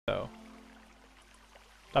So,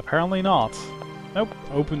 apparently not. Nope,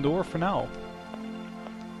 open door for now.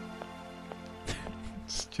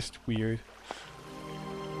 It's just weird.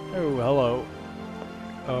 Oh, hello.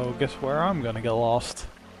 Oh, guess where I'm gonna get lost.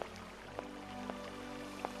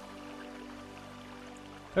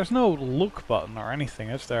 There's no look button or anything,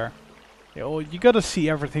 is there? Yeah, well, you gotta see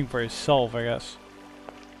everything for yourself, I guess.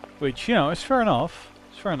 Which, you know, is fair enough.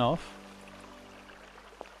 It's fair enough.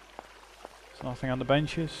 There's nothing on the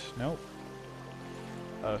benches. Nope.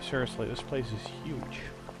 Oh, seriously, this place is huge.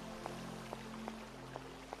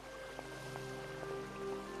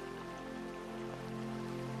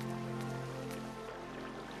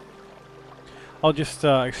 I'll just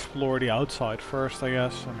explore the outside first, I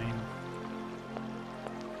guess. I mean,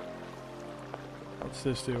 what's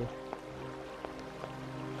this do?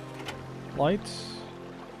 Lights?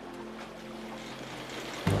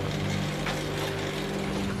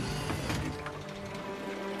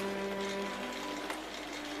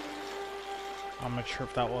 I'm not sure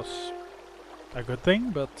if that was a good thing,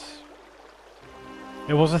 but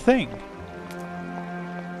it was a thing.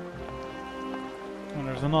 And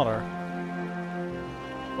there's another.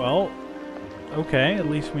 Well, okay, at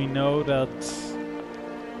least we know that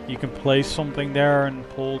you can place something there and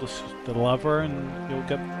pull the lever and you'll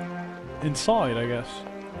get inside, I guess.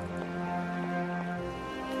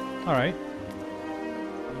 Alright.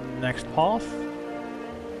 Next path.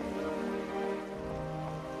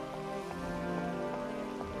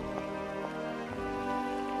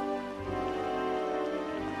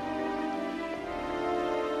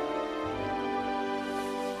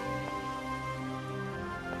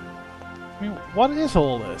 I mean, what is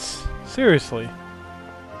all this? Seriously.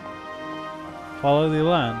 Follow the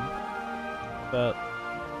land. But...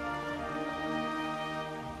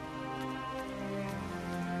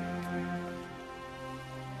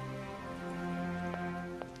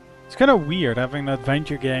 it's kind of weird having an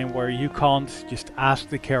adventure game where you can't just ask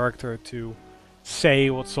the character to say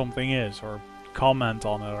what something is or comment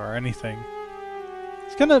on it or anything.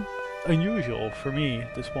 It's kind of unusual for me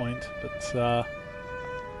at this point, but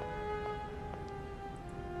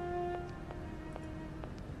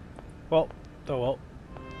well, oh well.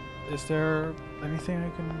 Is there anything I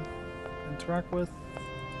can interact with?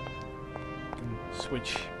 I can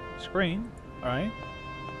switch screen, alright.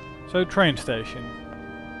 So, train station.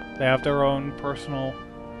 They have their own personal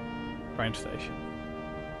train station.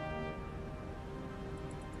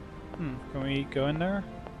 Can we go in there?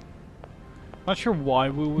 Not sure why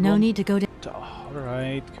we would No need to go down.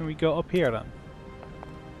 Alright, can we go up here then?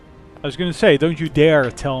 I was gonna say, don't you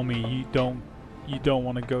dare tell me you don't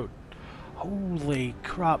want to go. Holy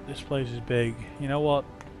crap, this place is big. You know what?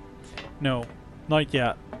 No, not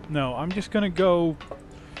yet. No, I'm just gonna go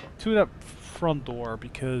to that front door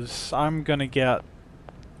because I'm gonna get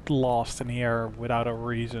lost in here without a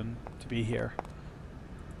reason to be here.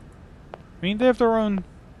 I mean, they have their own...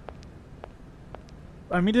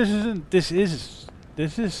 I mean, this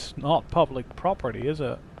is not public property, is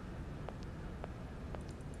it?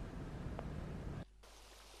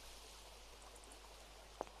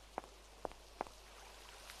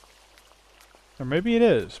 Or maybe it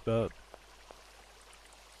is, but...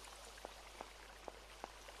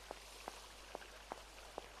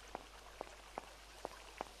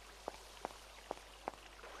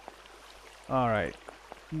 alright.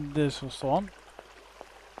 This was the one.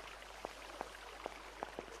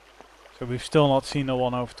 So we've still not seen the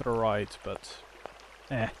one over to the right, but...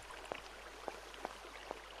 eh.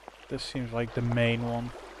 This seems like the main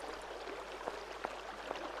one.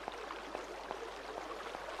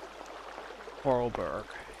 Vorarlberg,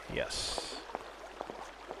 yes.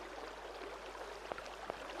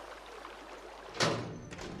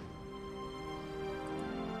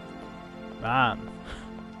 Man.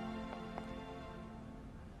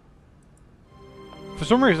 For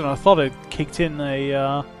some reason I thought it kicked in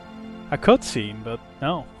a cutscene, but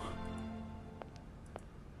no.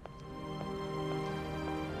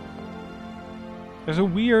 There's a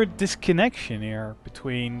weird disconnection here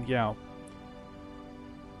between, you know,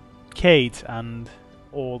 Kate and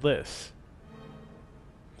all this.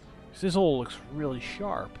 This all looks really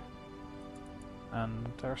sharp.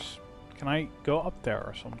 And there's... can I go up there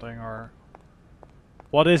or something, or...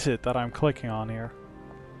 what is it that I'm clicking on here?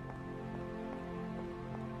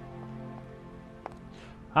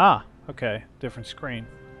 Ah, okay, different screen.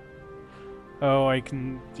 Oh, I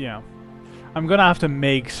can... yeah. I'm gonna have to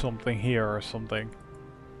make something here or something.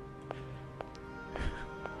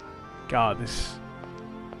 God, this...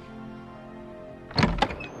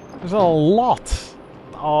 there's a lot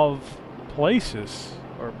of places,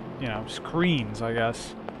 or, you know, screens, I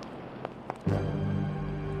guess.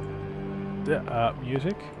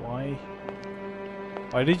 Music? Why?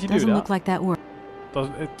 Why did you do that? Doesn't look like that works.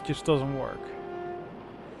 It just doesn't work.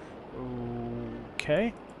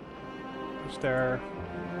 Okay. Is there...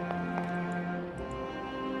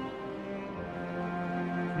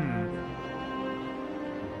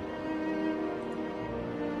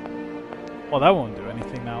 Well, that won't do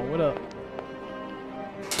anything now, would it?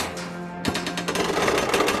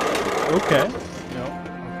 Okay. No.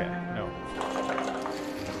 Okay. No.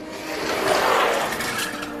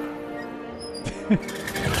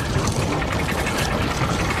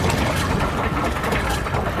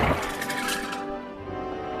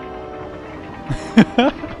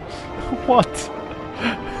 What?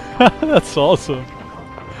 That's awesome.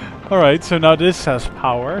 Alright, so now this has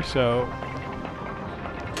power, so...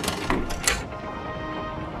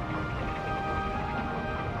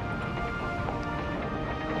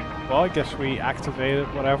 Well, I guess we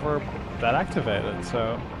activated whatever that activated,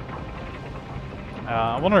 so...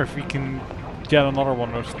 I wonder if we can get another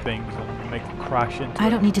one of those things and make it crash into I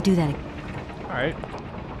don't need to do that. Alright.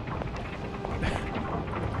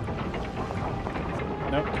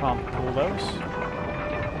 Nope, can't pull those.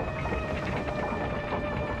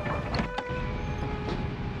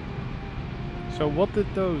 So what did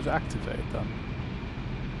those activate then?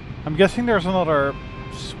 I'm guessing there's another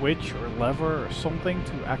switch or lever or something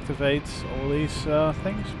to activate all these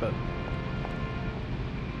things, but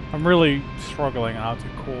I'm really struggling how to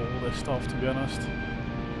call this stuff, to be honest.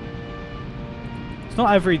 It's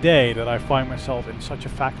not every day that I find myself in such a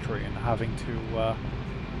factory and having to,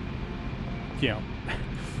 you know,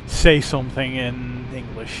 say something in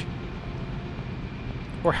English.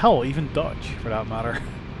 Or hell, even Dutch, for that matter.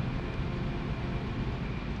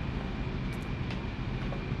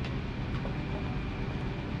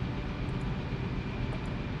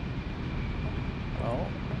 Well,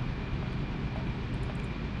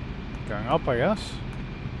 going up, I guess.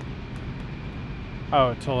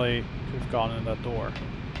 Oh, it's only we've gone in that door.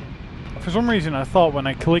 For some reason, I thought when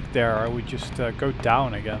I clicked there, I would just go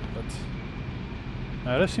down again, but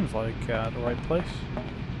no, this seems like the right place.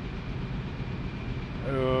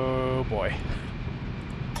 Oh boy.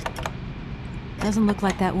 Doesn't look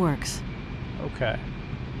like that works. Okay.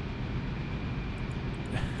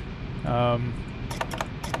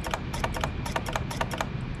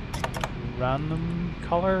 Random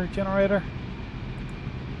color generator?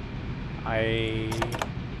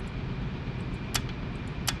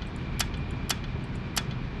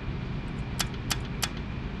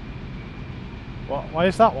 Why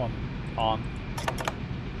is that one on?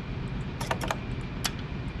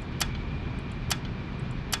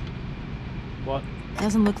 What?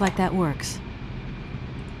 Doesn't look like that works.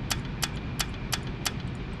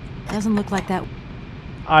 Doesn't look like that.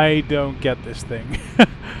 I don't get this thing.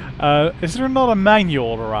 Is there not a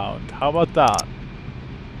manual around? How about that?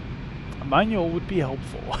 A manual would be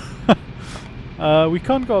helpful. We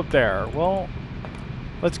can't go up there. Well,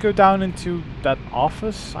 let's go down into that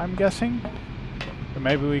office, I'm guessing. Or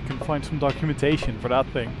maybe we can find some documentation for that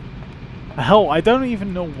thing. Hell, I don't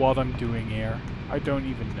even know what I'm doing here. I don't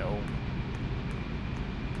even know.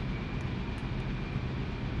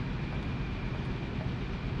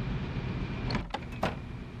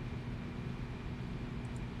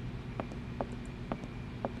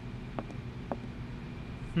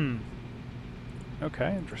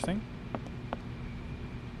 Okay, interesting.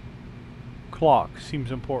 Clock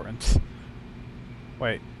seems important.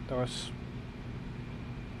 Wait, there was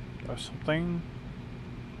something.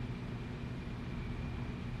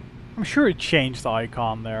 I'm sure it changed the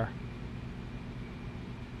icon there.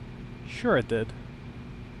 Sure it did.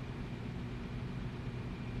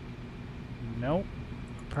 Nope,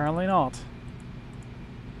 apparently not.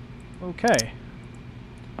 Okay.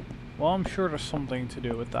 Well, I'm sure there's something to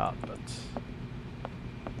do with that, but...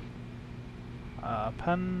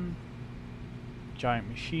 pen... Giant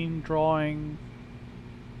machine drawing...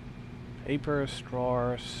 Papers,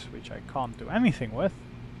 drawers, which I can't do anything with.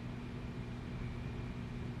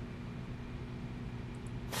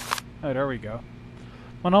 Oh, there we go.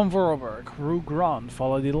 Manon Vorarlberg, Rue Grand,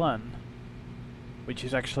 Valle de Len. Which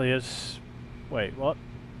is actually his... Wait, what?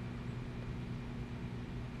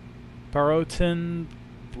 Barotin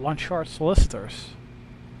Blanchard Solicitors.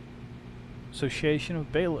 Association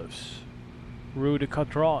of Bailiffs. Rue de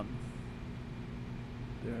Cadron.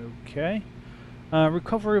 Okay.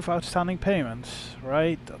 Recovery of outstanding payments.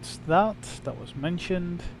 Right, that's that. That was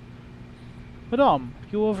mentioned. Madame,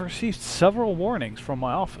 you will have received several warnings from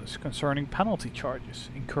my office concerning penalty charges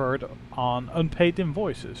incurred on unpaid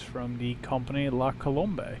invoices from the company La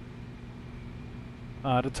Colombe.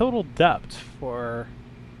 The total debt for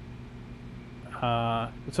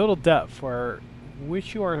The total debt for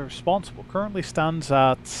which you are responsible currently stands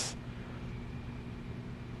at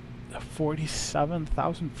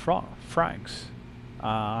 47,000 francs.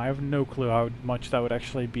 I have no clue how much that would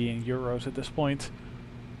actually be in euros at this point.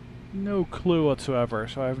 No clue whatsoever,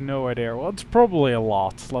 so I have no idea. Well, it's probably a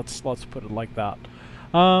lot. Let's put it like that.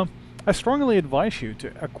 I strongly advise you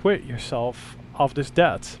to acquit yourself of this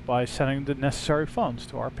debt by sending the necessary funds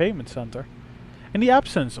to our payment center. In the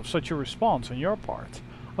absence of such a response on your part,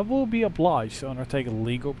 I will be obliged to undertake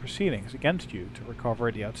legal proceedings against you to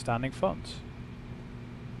recover the outstanding funds.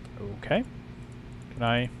 Okay. Can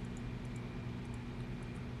I?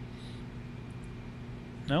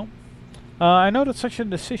 No. I know that such a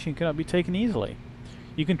decision cannot be taken easily.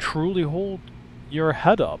 You can truly hold your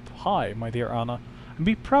head up high, my dear Anna, and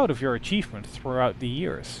be proud of your achievement throughout the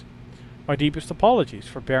years. My deepest apologies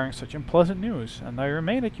for bearing such unpleasant news, and I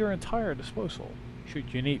remain at your entire disposal,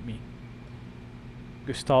 should you need me.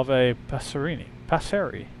 Gustave Passeri.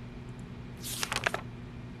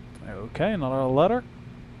 Okay, another letter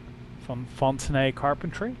from Fontenay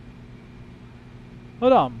Carpentry.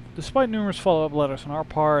 Madame, despite numerous follow-up letters on our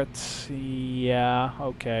part, yeah,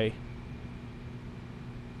 okay.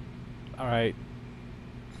 Alright.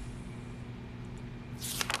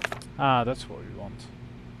 Ah, that's what we want.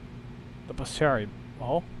 The Passeri.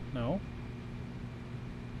 Oh, no.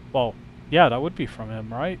 Well, yeah, that would be from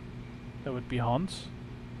him, right? That would be Hans,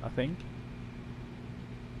 I think.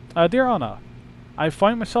 Dear Anna, I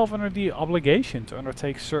find myself under the obligation to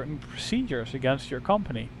undertake certain procedures against your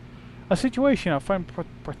company. A situation I find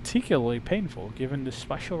particularly painful given the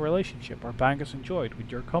special relationship our bank has enjoyed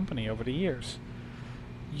with your company over the years.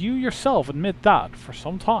 You yourself admit that, for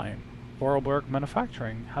some time, Vorarlberg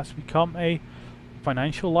Manufacturing has become a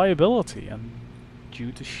financial liability, and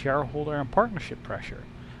due to shareholder and partnership pressure,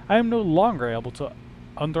 I am no longer able to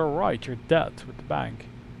underwrite your debt with the bank.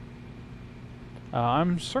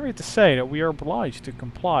 I'm sorry to say that we are obliged to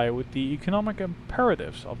comply with the economic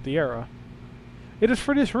imperatives of the era. It is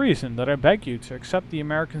for this reason that I beg you to accept the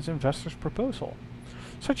American investors' proposal.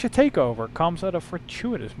 Such a takeover comes at a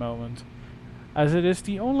fortuitous moment, as it is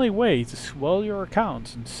the only way to swell your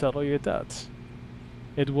accounts and settle your debts.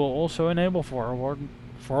 It will also enable Vorarlberg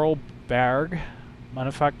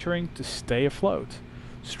Manufacturing to stay afloat,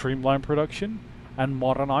 streamline production, and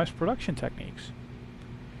modernize production techniques.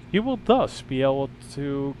 You will thus be able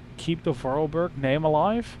to keep the Vorarlberg name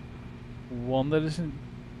alive, one that is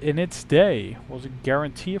in its day was a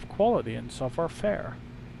guarantee of quality and savoir-faire.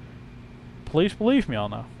 Please believe me,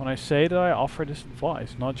 Anna, when I say that I offer this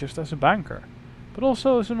advice not just as a banker, but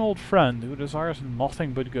also as an old friend who desires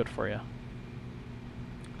nothing but good for you.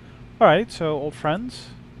 Alright, so old friends.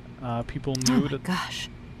 People knew that... Gosh.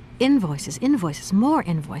 Invoices, invoices, more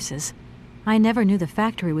invoices. I never knew the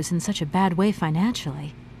factory was in such a bad way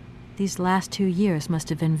financially. These last 2 years must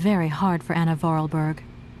have been very hard for Anna Vorarlberg.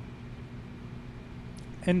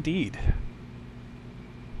 Indeed.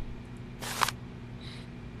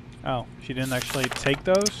 Oh, she didn't actually take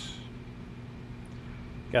those?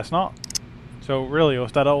 Guess not. So really,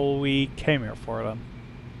 was that all we came here for then?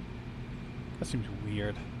 That seems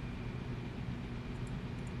weird.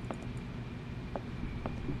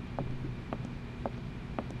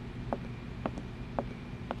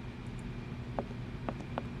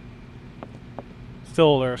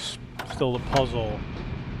 Still, there's still the puzzle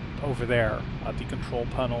over there at the control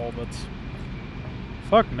panel, but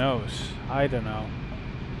fuck knows. I don't know.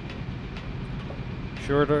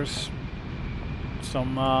 Sure, there's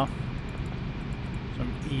some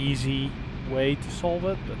easy way to solve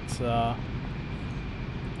it, but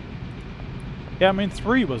yeah, I mean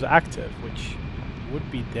 3 was active, which would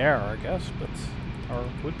be there, I guess, but or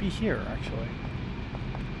would be here actually.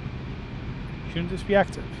 Shouldn't this be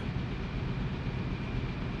active?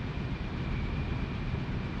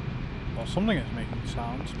 Well, something is making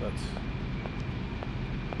sounds, but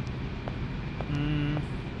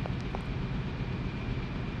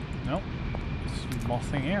nope, there's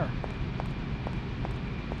nothing here.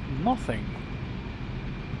 Nothing.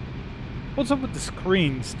 What's up with the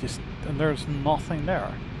screens? And there's nothing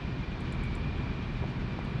there.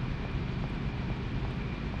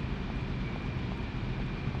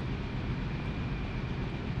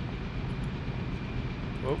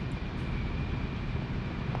 Whoa.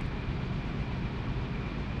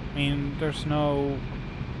 I mean, there's no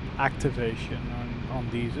activation on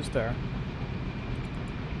these, is there?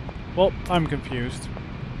 Well, I'm confused.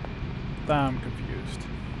 I'm confused.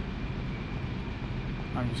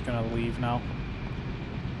 I'm just gonna leave now.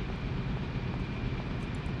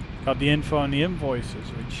 Got the info on the invoices,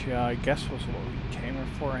 which I guess was what we came here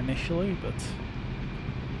for initially, but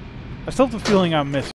I still have the feeling I'm missing